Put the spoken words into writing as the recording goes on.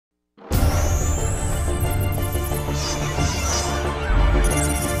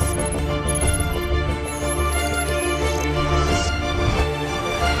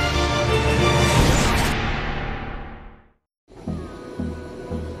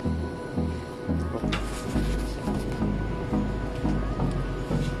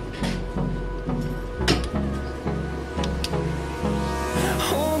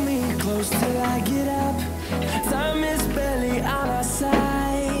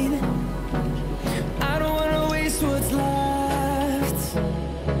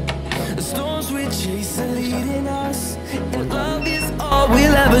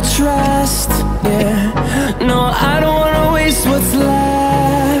trust, yeah. No, I don't wanna waste what's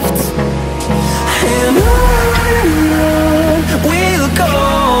left. And on we'll go,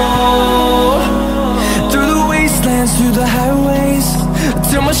 through the wastelands, through the highways,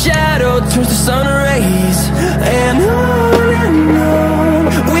 till my shadow turns to sun rays. And on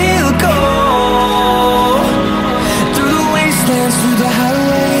we'll go, through the wastelands, through the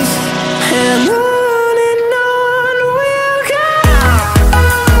highways, and on we'll go.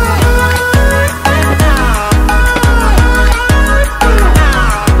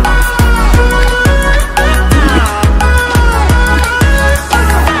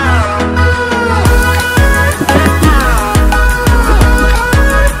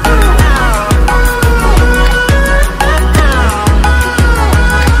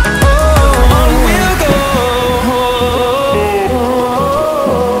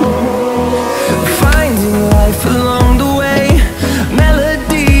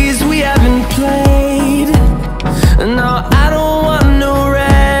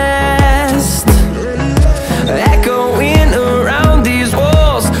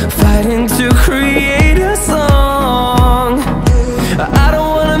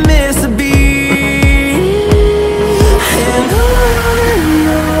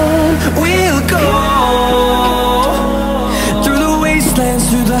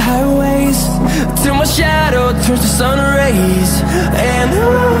 Turns to sun rays, and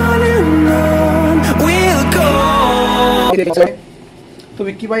on we'll go. तो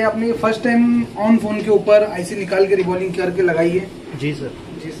विक्की भाई, आपने first time on phone के ऊपर IC निकाल के reballing करके लगाई है? जी सर।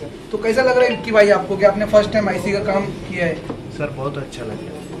 जी सर। तो कैसा लग रहा है विक्की भाई आपको कि आपने फर्स्ट टाइम आईसी का काम किया है? सर बहुत अच्छा लग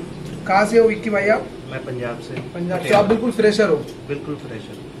रहा है। कहाँ से हो विक्की भाई आप? मैं पंजाब से। पंजाब से। आप बिल्कुल फ्रेशर हो? बिल्कुल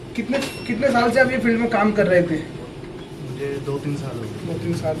फ्रेशर। कितने साल से आप ये फील्ड में काम कर रहे थे? मुझे 2-3 साल हो गए।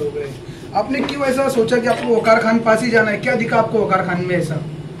 2-3 साल हो गए। आपने क्यों ऐसा सोचा कि आपको वकार खान पास ही जाना है? क्या दिखा आपको वकार खान में ऐसा?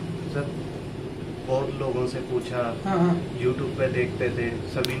 सर बहुत लोगों से पूछा, यूट्यूब पे देखते थे,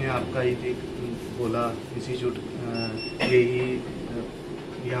 सभी ने आपका ही बोला इंस्टीट्यूट यही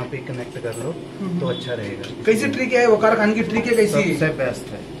यहाँ पे कनेक्ट कर लो तो अच्छा रहेगा। कैसी ट्रिक है वकार खान की? ट्रिक है कैसी? सबसे बेस्ट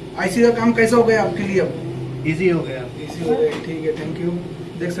है। आईसी का काम कैसा हो गया आपके लिए अब? इजी हो गया। इजी हो गया, ठीक है, थैंक यू।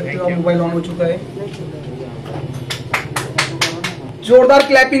 देख सकते हो मोबाइल ऑन हो चुका है। जोरदार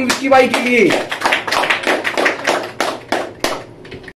क्लैपिंग विक्की भाई के लिए।